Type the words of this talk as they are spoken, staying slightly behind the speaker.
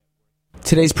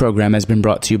Today's program has been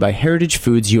brought to you by Heritage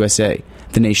Foods USA,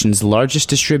 the nation's largest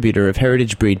distributor of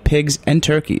heritage breed pigs and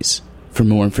turkeys. For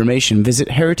more information, visit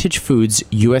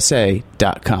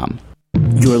heritagefoodsusa.com.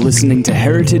 You're listening to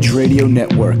Heritage Radio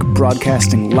Network,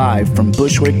 broadcasting live from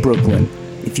Bushwick, Brooklyn.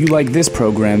 If you like this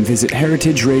program, visit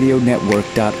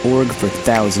heritageradionetwork.org for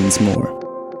thousands more.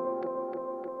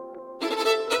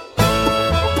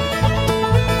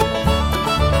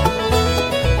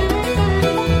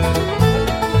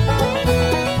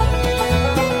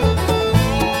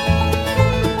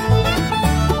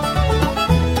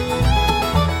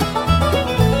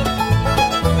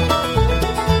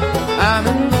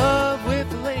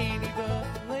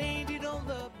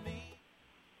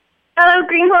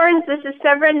 Greenhorns, this is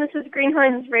Severin. This is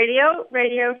Greenhorns Radio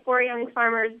for young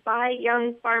farmers by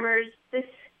young farmers. This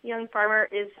young farmer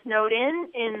is snowed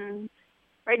in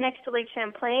right next to Lake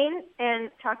Champlain and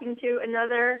talking to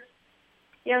another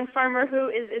young farmer who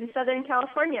is in Southern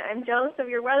California. I'm jealous of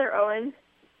your weather, Owen.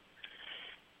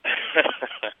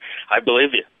 I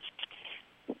believe you.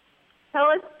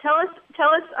 Tell us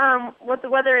what the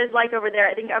weather is like over there.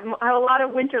 I think I have a lot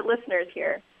of winter listeners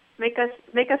here. Make us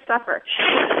suffer.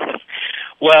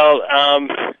 Well,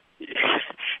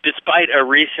 despite a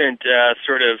recent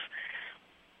sort of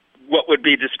what would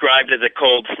be described as a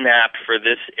cold snap for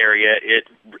this area, it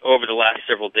over the last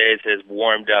several days has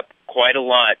warmed up quite a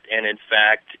lot, and in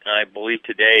fact, I believe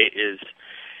today is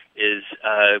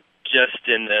just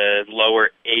in the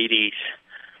lower 80s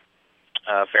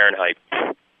Fahrenheit.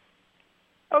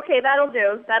 Okay, that'll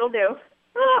do.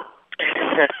 Oh.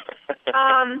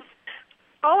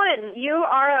 Owen, you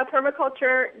are a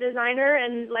permaculture designer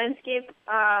and landscape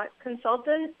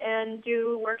consultant and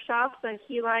do workshops on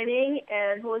key lining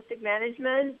and holistic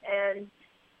management and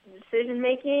decision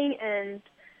making and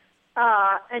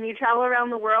you travel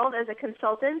around the world as a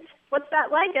consultant. What's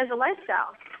that like as a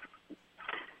lifestyle?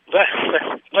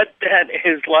 What that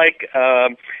is like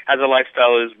as a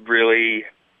lifestyle is really,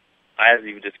 as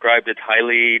you described it,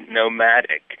 highly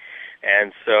nomadic.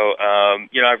 And so,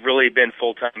 I've really been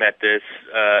full-time at this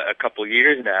a couple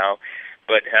years now,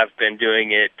 but have been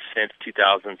doing it since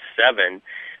 2007.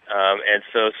 And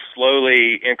so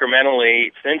slowly,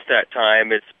 incrementally, since that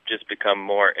time, it's just become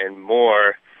more and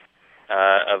more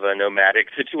of a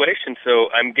nomadic situation. So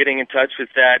I'm getting in touch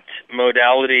with that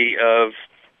modality of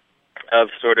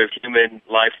sort of human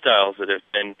lifestyles that have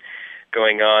been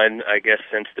going on, I guess,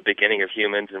 since the beginning of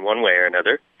humans in one way or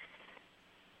another.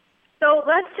 So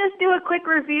let's just do a quick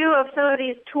review of some of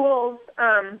these tools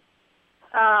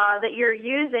that you're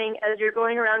using as you're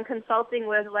going around consulting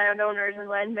with landowners and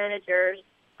land managers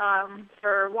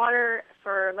for water,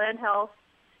 for land health,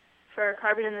 for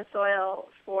carbon in the soil,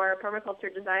 for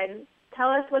permaculture design.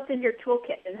 Tell us what's in your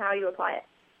toolkit and how you apply it.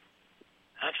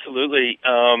 Absolutely.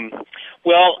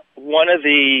 Well, one of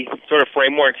the sort of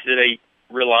frameworks that I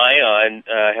rely on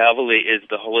heavily is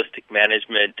the holistic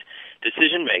management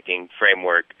decision-making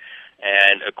framework.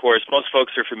 And, of course, most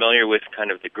folks are familiar with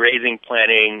kind of the grazing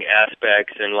planning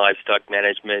aspects and livestock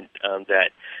management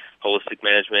that holistic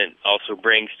management also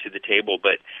brings to the table.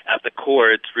 But at the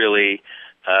core, it's really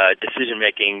a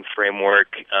decision-making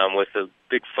framework with a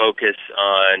big focus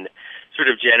on sort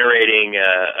of generating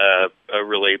a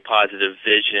really positive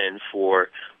vision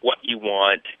for what you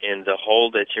want in the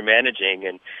whole that you're managing.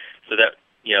 And so that,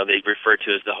 they refer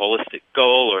to as the holistic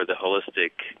goal or the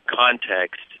holistic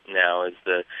context now is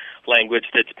the language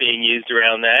that's being used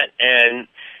around that. And,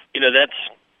 that's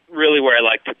really where I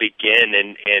like to begin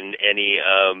in any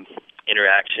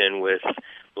interaction with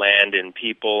land and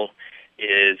people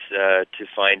is to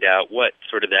find out what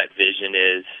sort of that vision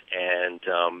is and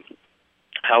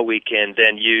how we can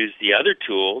then use the other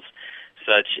tools,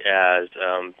 such as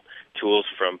tools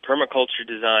from permaculture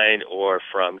design or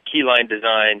from keyline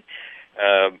design.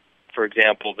 For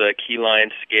example, the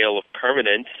keyline scale of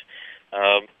permanence,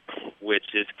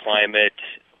 which is climate,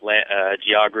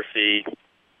 geography,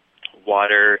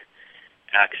 water,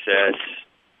 access,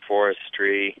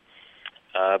 forestry,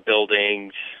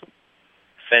 buildings,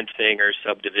 fencing or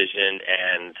subdivision,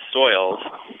 and soils,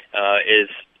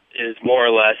 is more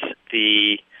or less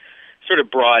the sort of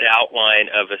broad outline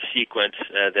of a sequence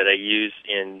that I use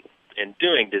in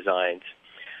doing designs.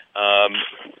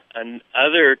 And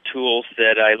other tools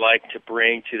that I like to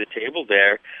bring to the table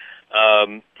there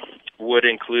would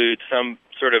include some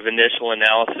sort of initial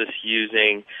analysis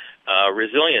using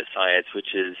resilient science,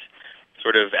 which is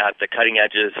sort of at the cutting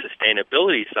edge of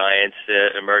sustainability science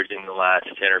emerging in the last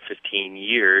 10 or 15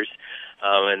 years.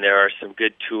 And there are some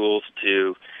good tools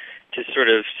to sort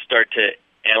of start to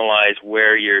analyze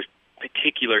where your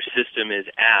particular system is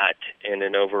at in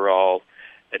an overall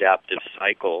adaptive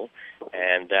cycle.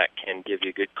 and that can give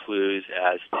you good clues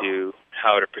as to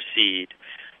how to proceed.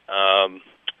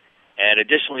 And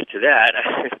additionally to that,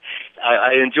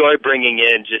 I enjoy bringing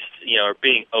in or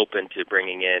being open to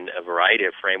bringing in a variety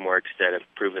of frameworks that have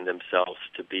proven themselves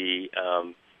to be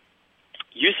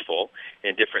useful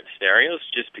in different scenarios,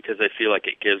 just because I feel like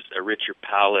it gives a richer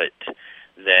palette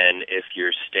than if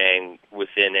you're staying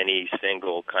within any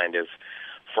single kind of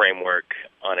framework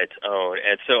on its own.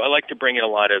 And so I like to bring in a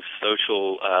lot of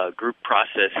social group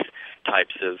process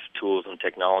types of tools and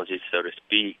technologies, so to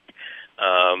speak,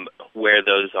 where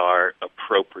those are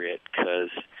appropriate, because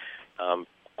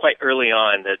quite early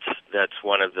on, that's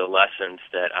one of the lessons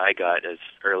that I got as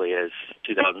early as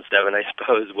 2007, I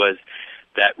suppose, was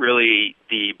that really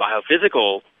the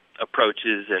biophysical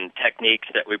approaches and techniques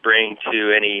that we bring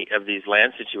to any of these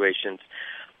land situations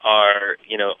are,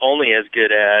 only as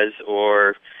good as,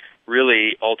 or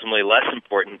really ultimately less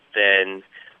important than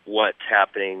what's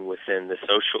happening within the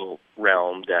social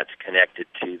realm that's connected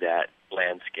to that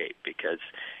landscape. Because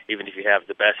even if you have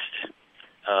the best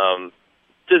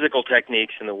physical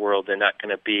techniques in the world, they're not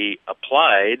going to be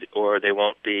applied, or they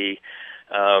won't be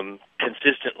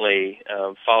consistently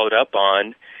followed up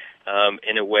on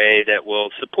in a way that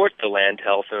will support the land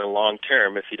health in the long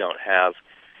term if you don't have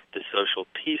the social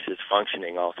pieces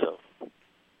functioning also.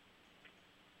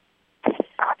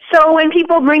 So when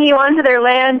people bring you onto their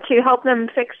land to help them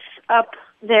fix up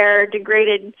their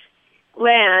degraded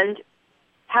land,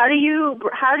 how do you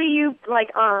break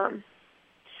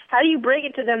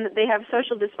it to them that they have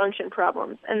social dysfunction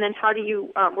problems, and then how do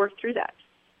you work through that?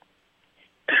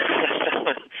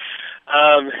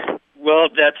 Well,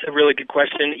 that's a really good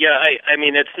question. Yeah, I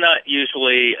mean, it's not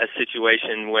usually a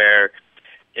situation where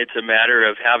it's a matter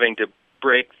of having to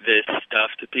break this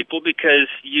stuff to people, because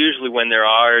usually when there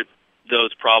are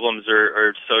those problems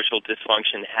or social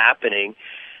dysfunction happening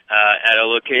at a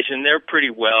location, they're pretty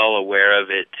well aware of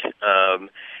it.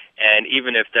 And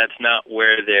even if that's not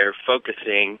where they're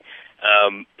focusing,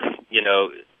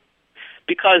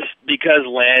 because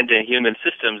land and human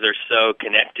systems are so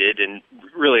connected and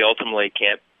really ultimately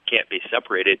can't be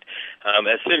separated,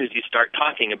 as soon as you start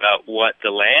talking about what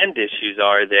the land issues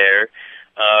are there,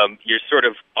 you're sort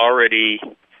of already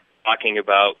talking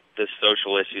about the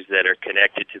social issues that are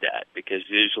connected to that, because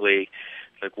usually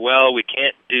it's like, well, we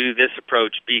can't do this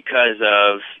approach because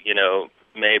of,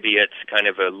 maybe it's kind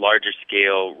of a larger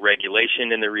scale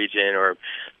regulation in the region, or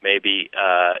maybe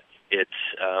it's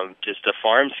just a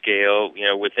farm scale,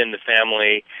 within the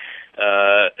family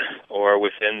or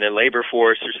within the labor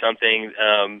force or something.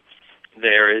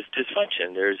 There is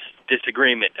dysfunction. There's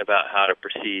disagreement about how to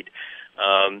proceed.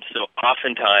 So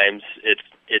oftentimes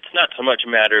it's not so much a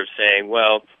matter of saying,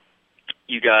 well,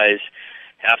 you guys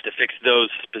have to fix those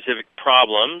specific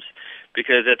problems,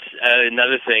 because that's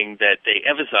another thing that they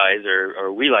emphasize,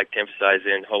 or we like to emphasize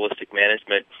in holistic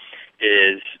management,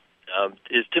 is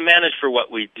to manage for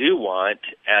what we do want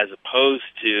as opposed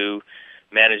to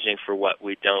managing for what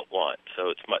we don't want. So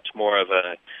it's much more of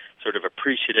a sort of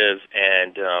appreciative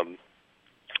and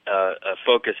a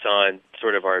focus on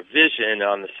sort of our vision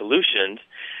on the solutions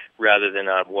rather than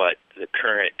on what the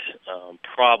current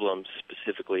problems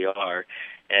specifically are.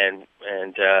 And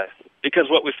because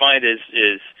what we find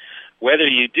is whether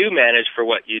you do manage for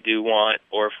what you do want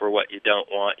or for what you don't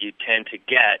want, you tend to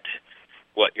get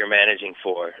what you're managing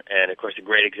for. And, of course, a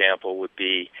great example would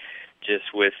be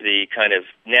just with the kind of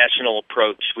national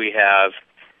approach we have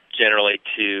generally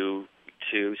to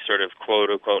sort of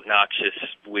quote-unquote noxious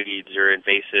weeds or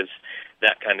invasives,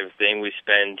 that kind of thing. We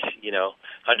spend,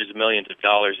 hundreds of millions of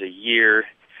dollars a year,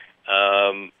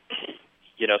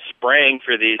 spraying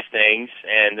for these things,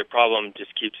 and the problem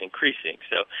just keeps increasing.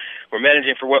 So we're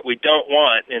managing for what we don't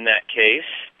want in that case,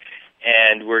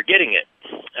 and we're getting it.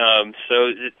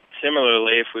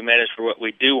 Similarly, if we manage for what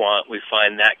we do want, we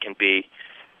find that can be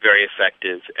very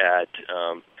effective at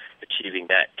achieving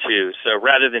that too. So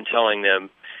rather than telling them,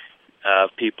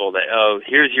 people that,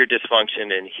 here's your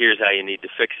dysfunction and here's how you need to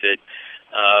fix it,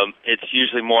 it's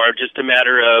usually more just a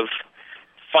matter of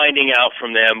finding out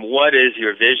from them what is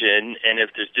your vision, and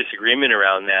if there's disagreement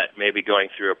around that, maybe going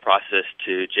through a process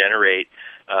to generate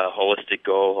a holistic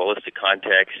goal, holistic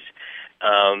context,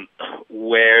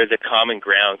 where the common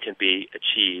ground can be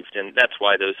achieved. And that's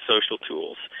why those social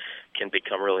tools can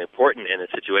become really important in a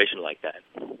situation like that.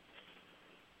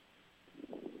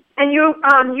 And you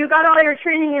got all your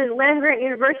training in Land Grant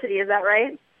University, is that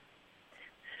right?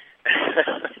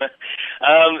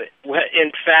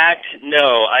 In fact,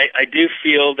 no. I do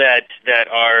feel that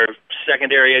our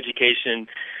secondary education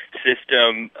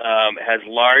system has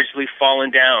largely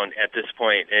fallen down at this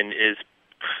point, and is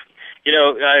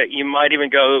You might even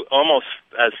go almost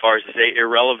as far as to say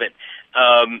irrelevant.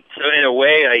 So in a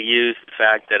way, I use the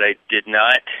fact that I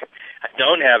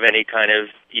don't have any kind of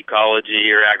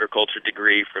ecology or agriculture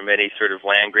degree from any sort of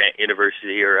land-grant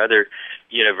university or other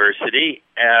university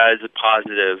as a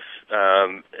positive,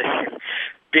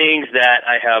 being that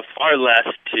I have far less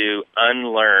to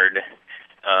unlearn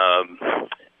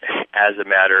as a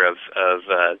matter of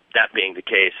that being the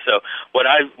case. So what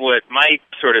my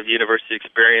sort of university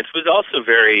experience was also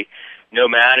very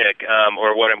nomadic,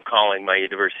 or what I'm calling my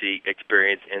university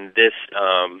experience in this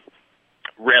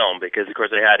realm, because of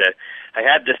course I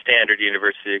had the standard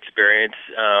university experience,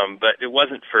 but it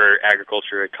wasn't for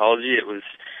agriculture or ecology. It was,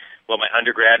 my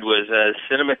undergrad was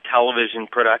cinema television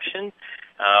production,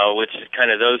 which is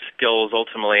kind of those skills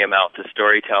ultimately amount to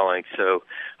storytelling. So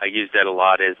I use that a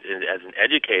lot as an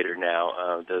educator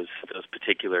now, those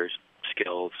particular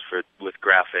skills with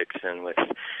graphics and with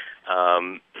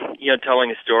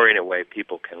telling a story in a way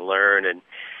people can learn. And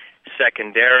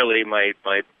secondarily, my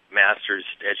master's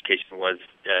education was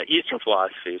Eastern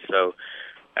philosophy. So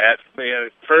at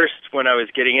first, when I was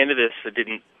getting into this, I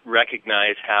didn't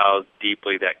recognize how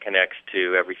deeply that connects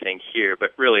to everything here.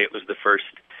 But really, it was the first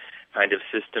kind of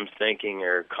systems thinking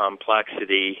or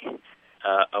complexity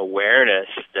awareness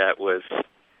that was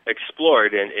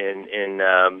explored in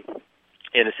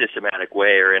a systematic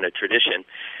way or in a tradition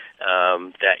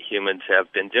that humans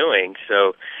have been doing.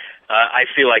 So I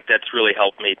feel like that's really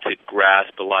helped me to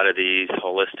grasp a lot of these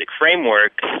holistic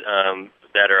frameworks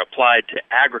that are applied to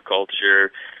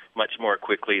agriculture much more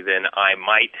quickly than I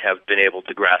might have been able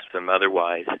to grasp them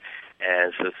otherwise.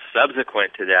 And so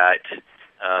subsequent to that,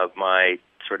 my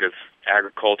sort of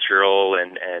agricultural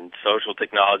and social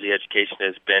technology education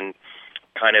has been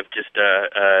kind of just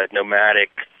a nomadic,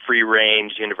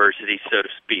 free-range university, so to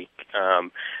speak,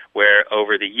 where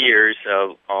over the years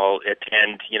I'll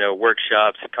attend,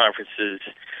 workshops, conferences,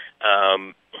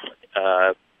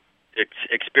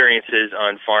 experiences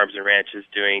on farms and ranches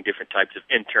doing different types of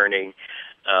interning,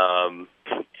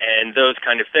 and those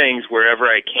kind of things wherever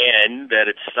I can, that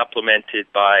it's supplemented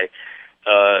by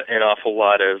an awful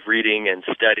lot of reading and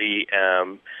study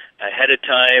ahead of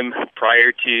time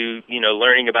prior to,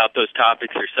 learning about those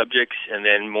topics or subjects, and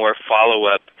then more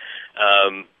follow-up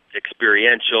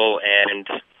experiential and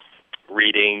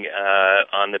reading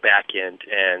on the back end.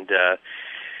 And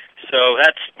so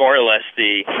that's more or less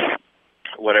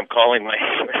what I'm calling my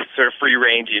sort of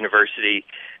free-range university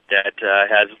that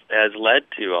has led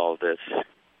to all of this.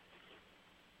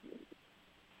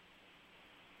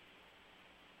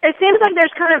 It seems like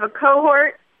there's kind of a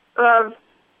cohort of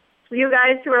you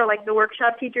guys who are like the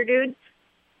workshop teacher dudes,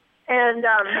 and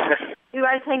you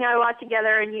guys hang out a lot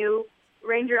together, and you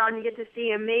range around and get to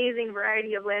see amazing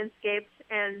variety of landscapes,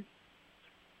 and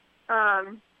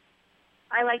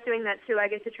I like doing that too. I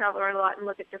get to travel around a lot and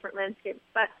look at different landscapes.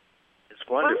 But it's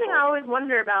wonderful. One thing I always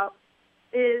wonder about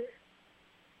is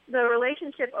the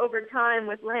relationship over time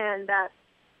with land that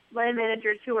land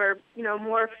managers who are,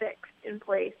 more fixed in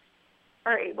place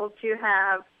are able to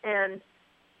have and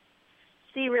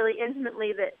see really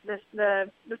intimately the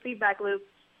feedback loops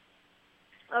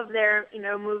of their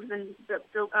moves and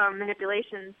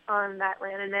manipulations on that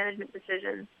land and management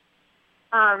decisions.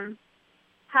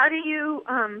 How do you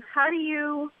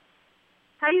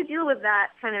deal with that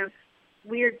kind of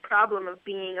weird problem of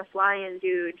being a fly-in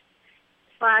dude?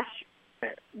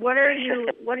 What are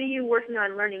you working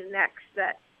on learning next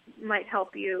that might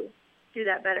help you do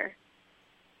that better?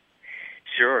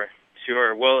 Sure.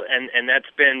 Well, and that's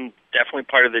been definitely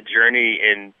part of the journey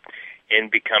in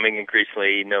becoming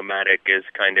increasingly nomadic, is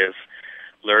kind of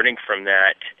learning from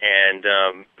that and,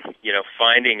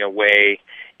 finding a way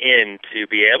in to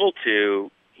be able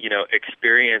to,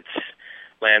 experience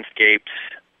landscapes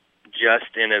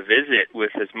just in a visit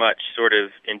with as much sort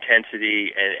of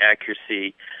intensity and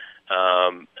accuracy,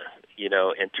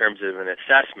 in terms of an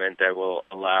assessment that will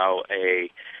allow a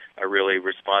really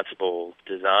responsible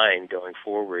design going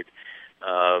forward.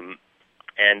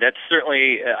 And that's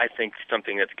certainly, I think,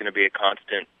 something that's going to be a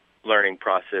constant learning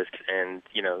process and,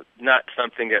 not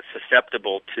something that's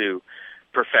susceptible to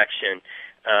perfection,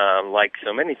 like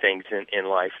so many things in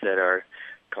life that are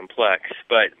complex.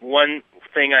 But one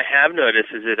thing I have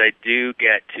noticed is that I do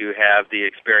get to have the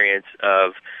experience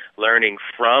of learning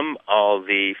from all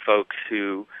the folks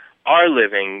who are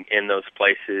living in those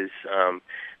places,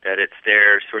 that it's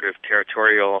their sort of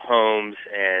territorial homes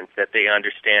and that they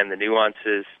understand the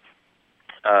nuances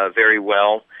very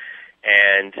well.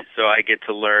 And so I get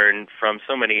to learn from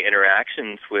so many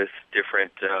interactions with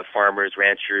different farmers,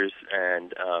 ranchers,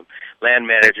 and land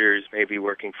managers, maybe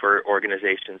working for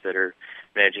organizations that are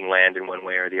managing land in one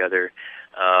way or the other.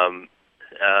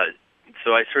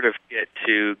 So I sort of get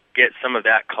to get some of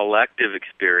that collective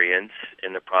experience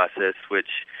in the process,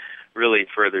 which really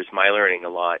furthers my learning a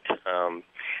lot.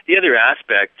 The other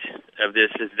aspect of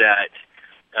this is that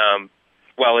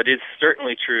while it is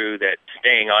certainly true that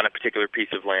staying on a particular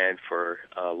piece of land for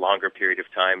a longer period of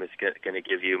time is going to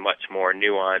give you much more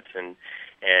nuance and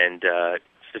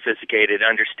sophisticated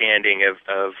understanding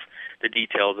of the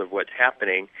details of what's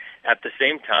happening, at the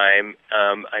same time,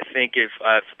 I think it's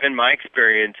been my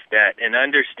experience that an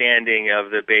understanding of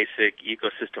the basic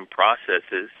ecosystem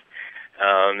processes,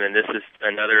 and this is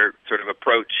another sort of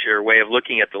approach or way of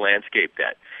looking at the landscape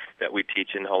that we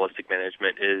teach in holistic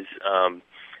management, is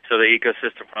so the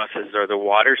ecosystem processes are the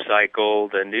water cycle,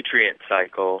 the nutrient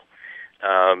cycle,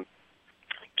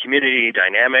 community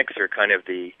dynamics are kind of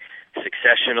the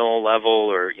successional level,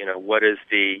 or what is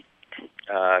the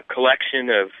collection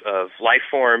of life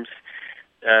forms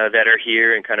that are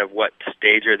here, and kind of what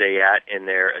stage are they at in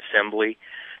their assembly,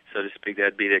 so to speak.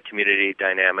 That'd be the community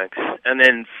dynamics. And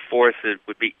then fourth, it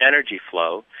would be energy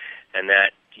flow, and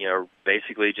that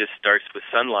basically just starts with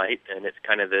sunlight, and it's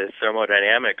kind of the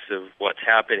thermodynamics of what's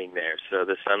happening there. So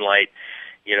the sunlight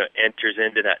enters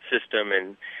into that system,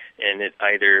 and it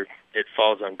either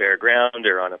falls on bare ground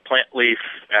or on a plant leaf,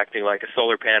 acting like a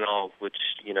solar panel, which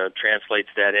translates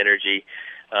that energy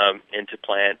into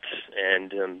plants,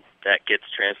 and that gets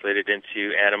translated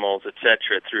into animals,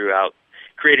 etc., throughout,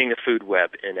 creating the food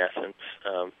web in essence.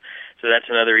 So that's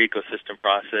another ecosystem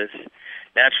process.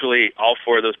 Naturally, all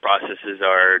four of those processes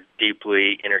are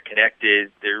deeply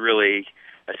interconnected. They're really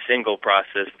a single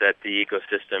process that the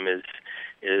ecosystem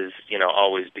is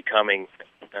always becoming,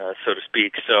 so to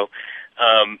speak. So,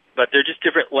 but they're just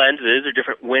different lenses or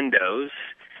different windows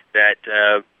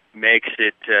that makes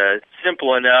it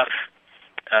simple enough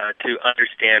to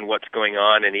understand what's going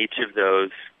on in each of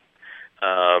those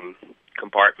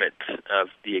compartments of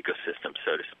the ecosystem,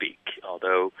 so to speak,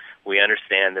 although we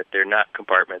understand that they're not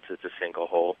compartments, it's a single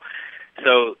whole.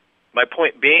 So my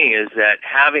point being is that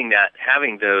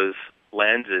having those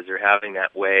lenses, or having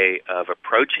that way of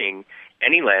approaching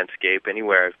any landscape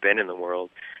anywhere I've been in the world,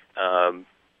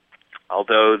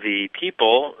 although the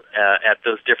people at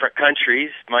those different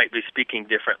countries might be speaking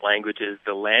different languages,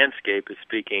 the landscape is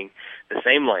speaking the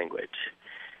same language.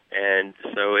 And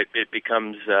so it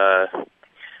becomes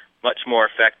much more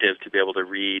effective to be able to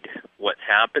read what's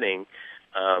happening,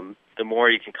 the more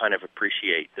you can kind of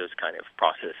appreciate those kind of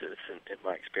processes, in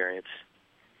my experience.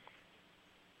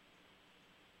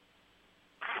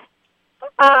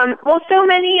 Well, so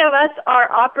many of us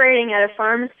are operating at a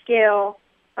farm scale,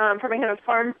 from a kind of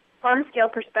farm scale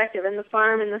perspective, and the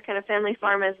farm and this kind of family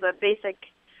farm is the basic,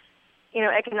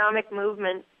 economic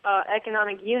movement,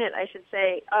 economic unit, I should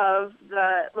say, of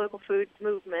the local food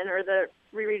movement or the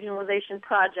re-regionalization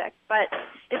project. But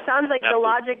it sounds like the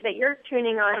logic that you're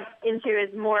tuning on into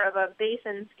is more of a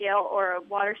basin scale or a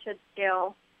watershed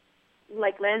scale,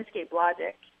 like landscape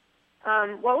logic.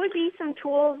 What would be some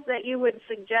tools that you would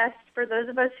suggest for those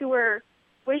of us who are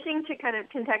wishing to kind of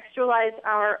contextualize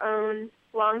our own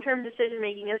long-term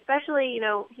decision-making, especially,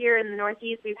 here in the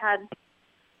Northeast, we've had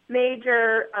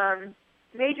major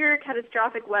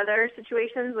catastrophic weather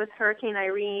situations with Hurricane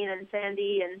Irene and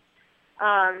Sandy, and,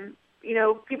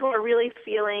 people are really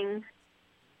feeling,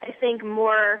 I think,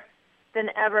 more than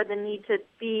ever the need to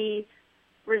be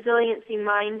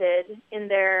resiliency-minded in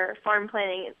their farm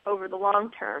planning over the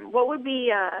long term. What would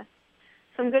be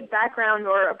some good background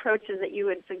or approaches that you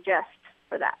would suggest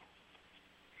for that?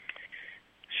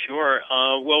 Sure.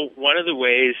 Well, one of the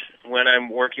ways when I'm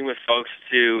working with folks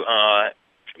to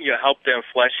help them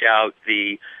flesh out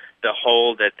the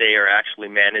whole that they are actually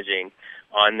managing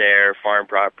on their farm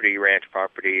property, ranch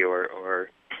property, or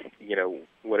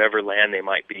whatever land they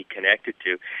might be connected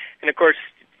to, and of course,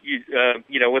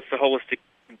 with the holistic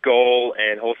goal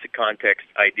and holistic context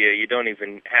idea, you don't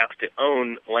even have to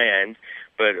own land,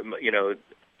 but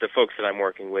the folks that I'm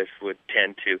working with would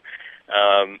tend to.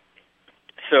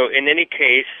 So in any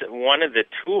case, one of the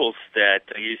tools that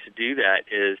I use to do that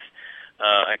is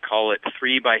I call it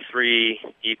 3 by 3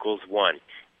 equals 1,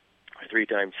 or 3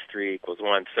 times 3 equals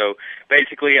 1. So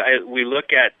basically, we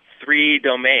look at 3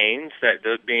 domains, that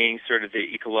being sort of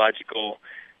the ecological,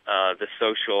 the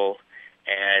social,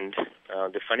 and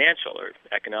the financial or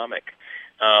economic.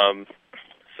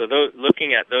 So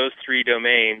looking at those 3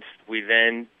 domains, we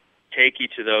then take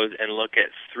each of those and look at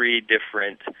 3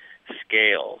 different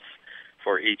scales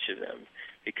for each of them,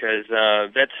 because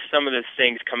that's some of the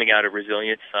things coming out of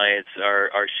resilience science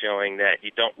are showing that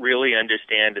you don't really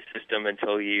understand a system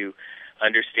until you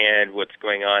understand what's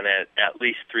going on at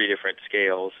least 3 different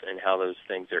scales and how those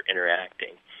things are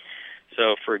interacting.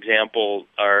 So, for example,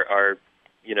 our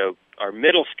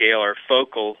middle scale, our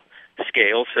focal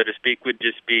scale, so to speak, would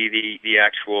just be the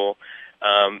actual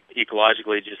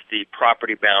ecologically just the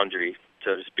property boundary,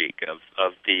 so to speak,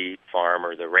 of the farm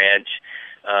or the ranch.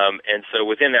 And so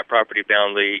within that property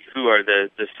boundary, who are the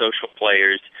social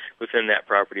players within that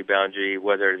property boundary?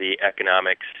 What are the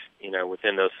economics,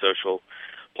 within those social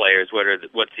players?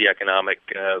 What's the economic,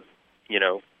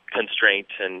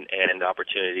 constraints and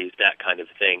opportunities, that kind of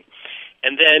thing.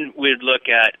 And then we'd look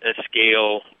at a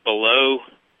scale below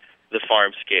the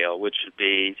farm scale, which would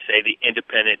be, say, the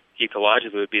independent,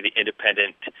 ecologically would be the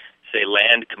independent, say,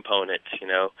 land components.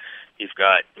 You've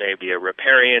got maybe a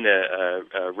riparian,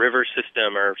 a river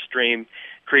system or stream,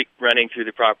 creek running through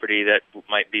the property. That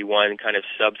might be one kind of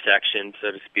subsection,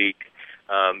 so to speak.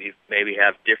 You maybe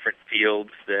have different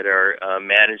fields that are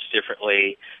managed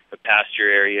differently, a pasture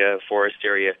area, a forest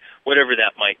area, whatever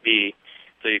that might be.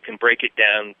 So you can break it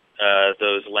down,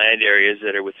 those land areas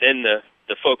that are within the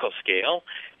focal scale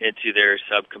into their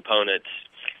subcomponents.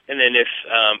 And then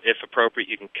if appropriate,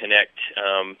 you can connect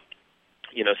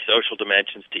social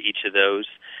dimensions to each of those,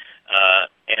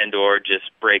 and or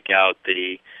just break out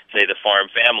the farm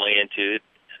family into,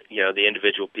 the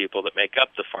individual people that make up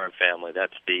the farm family.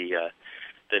 That's the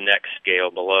next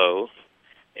scale below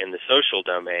in the social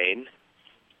domain,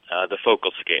 the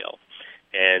focal scale,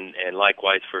 and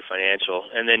likewise for financial.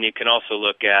 And then you can also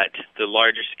look at the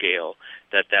larger scale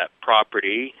that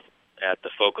property at the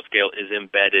focal scale is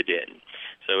embedded in.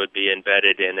 So it would be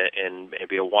embedded in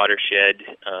maybe a watershed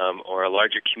or a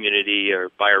larger community or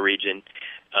bioregion.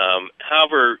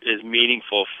 However is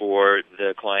meaningful for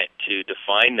the client to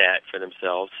define that for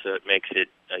themselves, so it makes it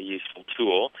a useful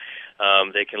tool.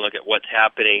 They can look at what's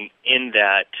happening in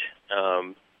that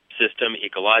system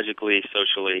ecologically,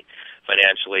 socially,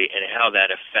 financially, and how that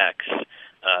affects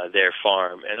their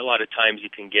farm. And a lot of times you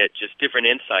can get just different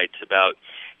insights about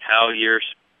how your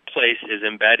place is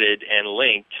embedded and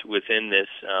linked within this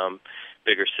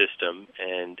bigger system,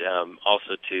 and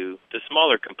also to the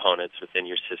smaller components within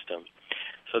your system.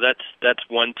 So that's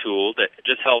one tool that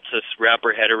just helps us wrap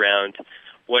our head around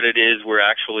what it is we're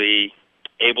actually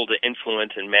able to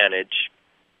influence and manage,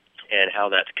 and how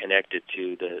that's connected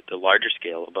to the larger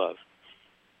scale above.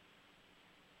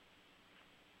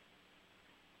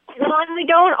 Well, and we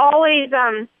don't always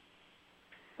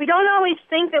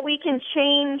think that we can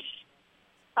change.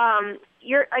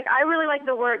 I really like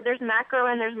the word. There's macro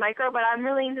and there's micro, but I'm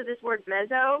really into this word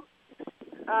meso.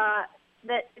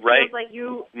 That right. feels like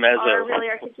you meso. Are really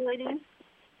articulating.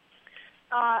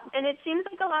 And it seems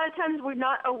like a lot of times we're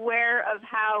not aware of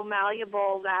how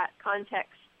malleable that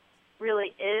context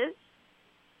really is,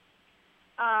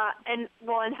 and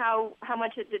how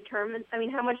much it determines. I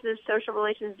mean, how much the social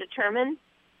relations determine.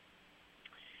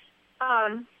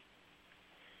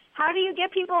 How do you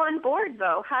get people on board,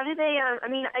 though? How do they?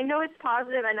 I know it's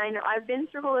positive, and I know I've been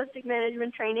through holistic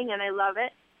management training, and I love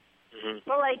it. Mm-hmm.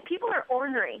 But people are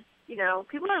ornery.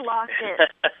 People are locked in.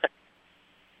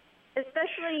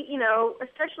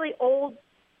 Especially old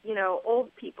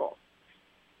people.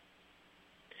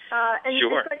 And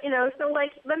sure.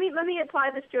 Let me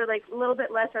apply this to a little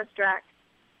bit less abstract.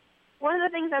 One of the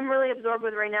things I'm really absorbed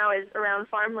with right now is around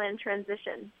farmland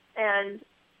transition and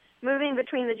moving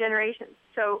between the generations.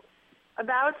 So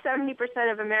about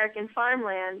 70% of American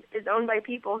farmland is owned by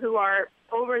people who are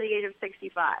over the age of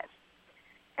 65.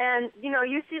 And,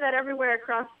 you see that everywhere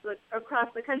across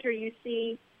the country. You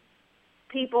see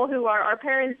people who are our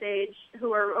parents' age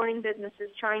who are owning businesses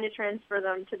trying to transfer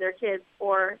them to their kids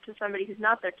or to somebody who's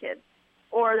not their kids,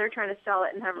 or they're trying to sell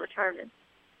it and have a retirement.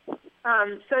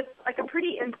 So it's like a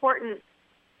pretty important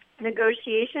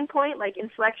negotiation point, like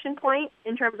inflection point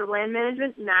in terms of land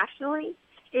management nationally,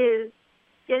 is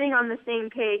getting on the same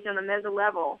page on a meso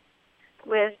level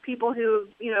with people who,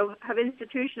 have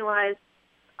institutionalized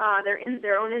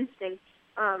their own instincts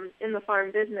in the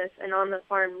farm business and on the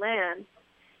farm land,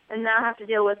 and now have to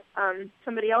deal with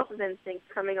somebody else's instincts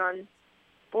coming on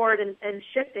board and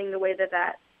shifting the way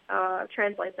that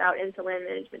translates out into land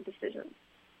management decisions.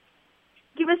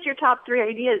 Give us your top 3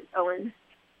 ideas, Owen.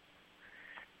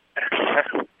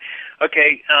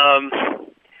 Okay,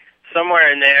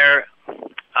 somewhere in there,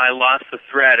 I lost the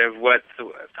thread of what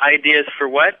ideas for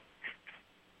what?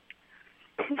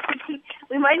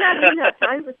 We might not even have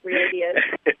time for 3 ideas.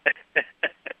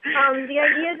 The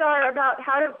ideas are about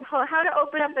how to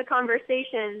open up the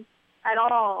conversation at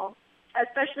all,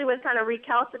 especially with kind of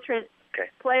recalcitrant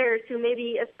players who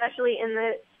maybe, especially in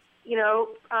the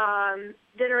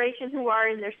generation who are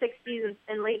in their 60s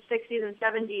and late 60s and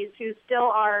 70s, who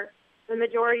still are the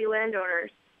majority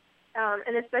landowners,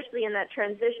 and especially in that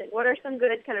transition. What are some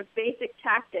good kind of basic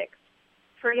tactics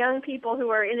for young people who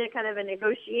are in a kind of a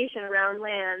negotiation around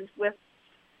land with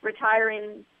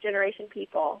retiring generation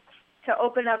people to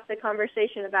open up the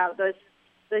conversation about the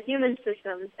human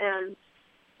systems and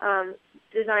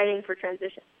designing for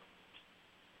transition.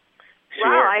 Sure.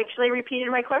 Wow, I actually repeated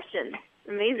my question.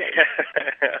 Amazing.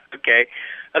 Okay.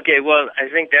 Well, I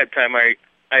think that time I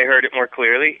heard it more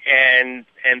clearly, and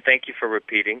thank you for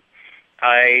repeating.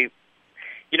 I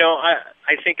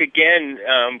think again,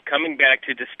 coming back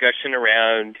to discussion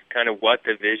around kind of what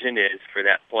the vision is for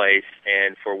that place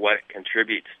and for what it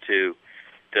contributes to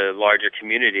the larger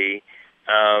community,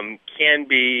 can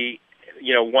be,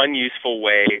 one useful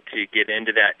way to get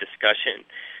into that discussion,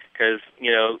 because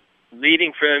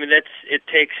leading from it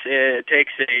takes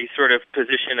a sort of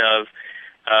position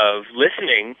of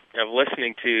listening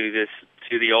to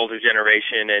the older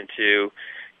generation and to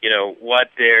what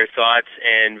their thoughts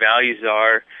and values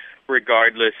are,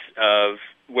 regardless of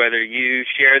whether you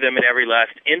share them in every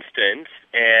last instance.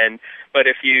 But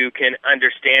if you can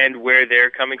understand where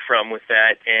they're coming from with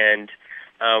that and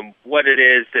what it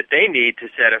is that they need to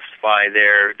satisfy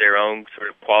their own sort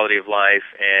of quality of life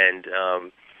and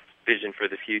vision for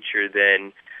the future,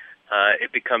 then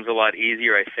it becomes a lot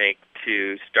easier, I think,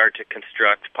 to start to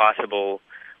construct possible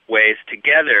ways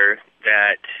together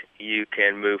that you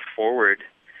can move forward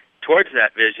towards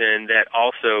that vision that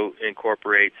also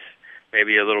incorporates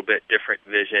maybe a little bit different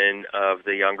vision of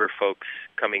the younger folks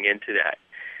coming into that.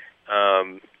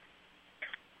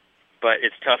 But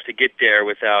it's tough to get there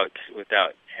without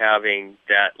having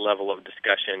that level of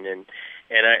discussion. And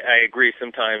I agree,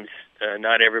 sometimes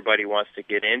not everybody wants to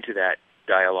get into that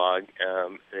dialogue.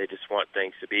 They just want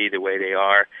things to be the way they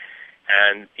are.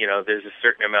 And, there's a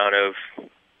certain amount of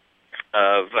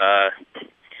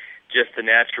just the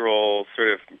natural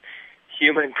sort of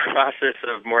human process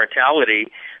of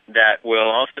mortality that will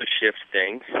also shift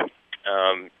things,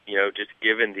 just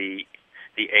given the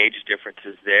age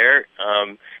differences there.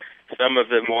 Some of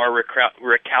the more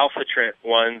recalcitrant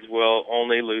ones will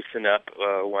only loosen up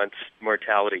once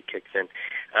mortality kicks in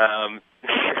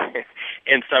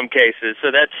some cases.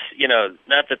 So that's,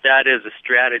 not that is a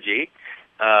strategy.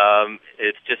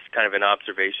 It's just kind of an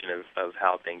observation of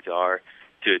how things are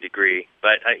to a degree.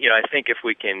 But, I think if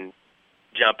we can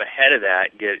jump ahead of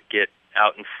that, get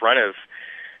out in front of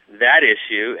that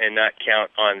issue and not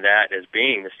count on that as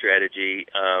being the strategy,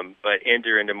 but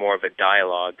enter into more of a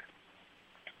dialogue,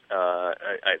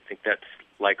 I think that's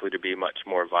likely to be much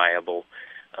more viable,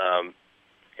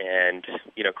 and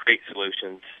create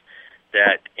solutions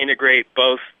that integrate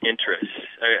both interests.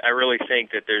 I really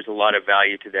think that there's a lot of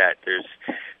value to that. There's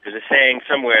a saying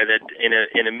somewhere that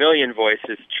in a million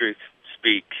voices, truth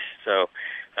speaks. So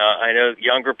I know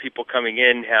younger people coming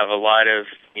in have a lot of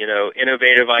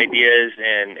innovative ideas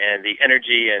and the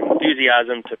energy and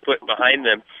enthusiasm to put behind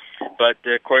them. But,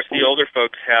 of course, the older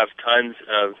folks have tons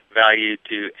of value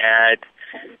to add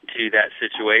to that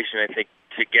situation. I think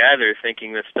together,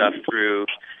 thinking this stuff through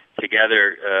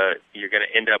together, you're going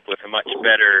to end up with a much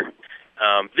better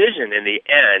vision in the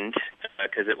end,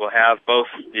 because it will have both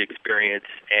the experience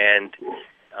and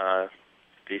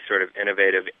the sort of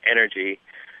innovative energy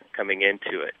coming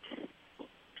into it,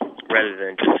 rather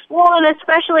than just and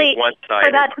especially one-sided.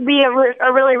 For that to be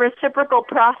a really reciprocal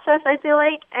process, I feel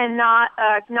like, and not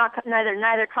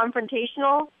neither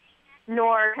confrontational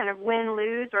nor kind of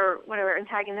win-lose or whatever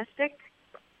antagonistic,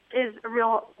 is a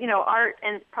real art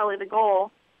and probably the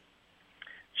goal.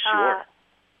 Sure.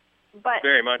 But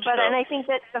very much. But so. And I think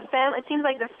that it seems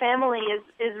like the family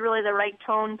is really the right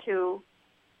tone to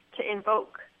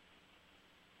invoke.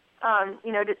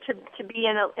 To be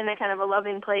in a kind of a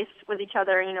loving place with each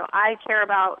other. I care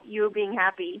about you being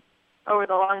happy over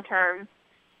the long term,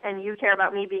 and you care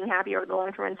about me being happy over the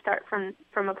long term, and start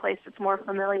from a place that's more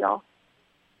familial.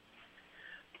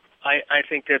 I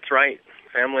think that's right.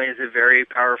 Family is a very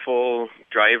powerful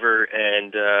driver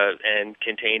and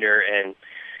container and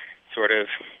sort of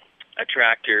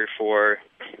attractor for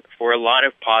a lot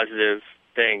of positive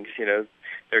things.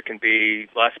 There can be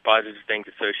less positive things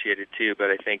associated too,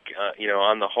 but I think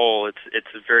on the whole,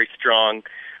 it's a very strong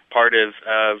part of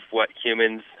what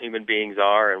human beings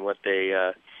are and what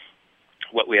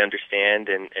we understand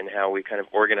and how we kind of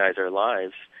organize our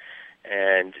lives.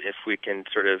 And if we can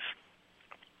sort of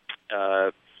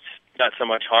not so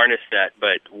much harness that,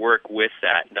 but work with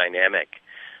that dynamic,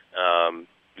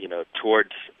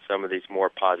 towards some of these more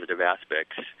positive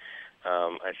aspects,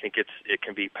 I think it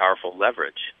can be powerful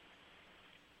leverage.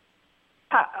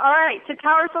 All right, so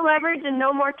powerful leverage and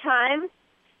no more time.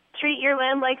 Treat your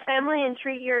land like family and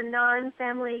treat your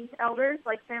non-family elders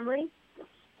like family.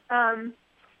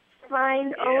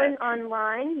 find Owen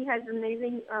online. He has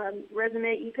amazing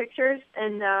resume e-pictures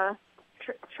and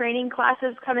training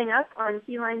classes coming up on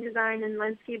key line design and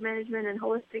landscape management and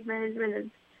holistic management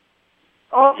and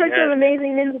all sorts of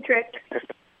amazing ninja tricks.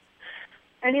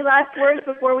 Any last words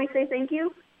before we say thank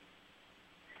you?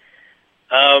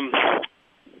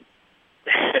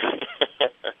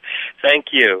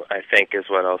 Thank you, I think, is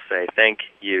what I'll say. Thank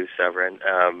you, Severin,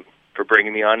 for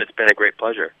bringing me on. It's been a great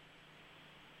pleasure.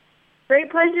 Great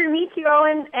pleasure to meet you,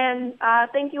 Owen, and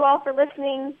thank you all for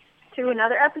listening to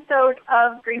another episode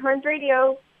of Greenhorns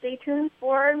Radio. Stay tuned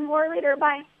for more later.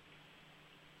 Bye.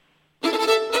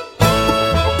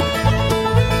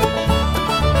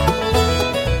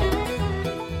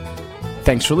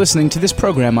 Thanks for listening to this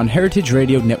program on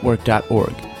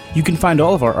heritageradionetwork.org. You can find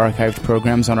all of our archived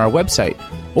programs on our website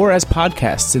or as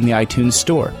podcasts in the iTunes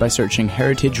Store by searching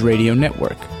Heritage Radio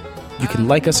Network. You can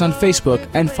like us on Facebook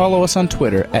and follow us on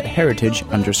Twitter at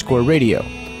 @heritage_radio.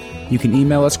 You can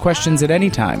email us questions at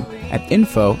any time at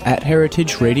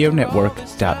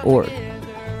info@heritageradionetwork.org.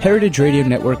 Heritage Radio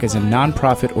Network is a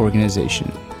non-profit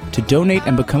organization. To donate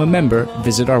and become a member,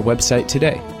 visit our website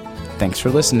today. Thanks for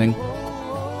listening.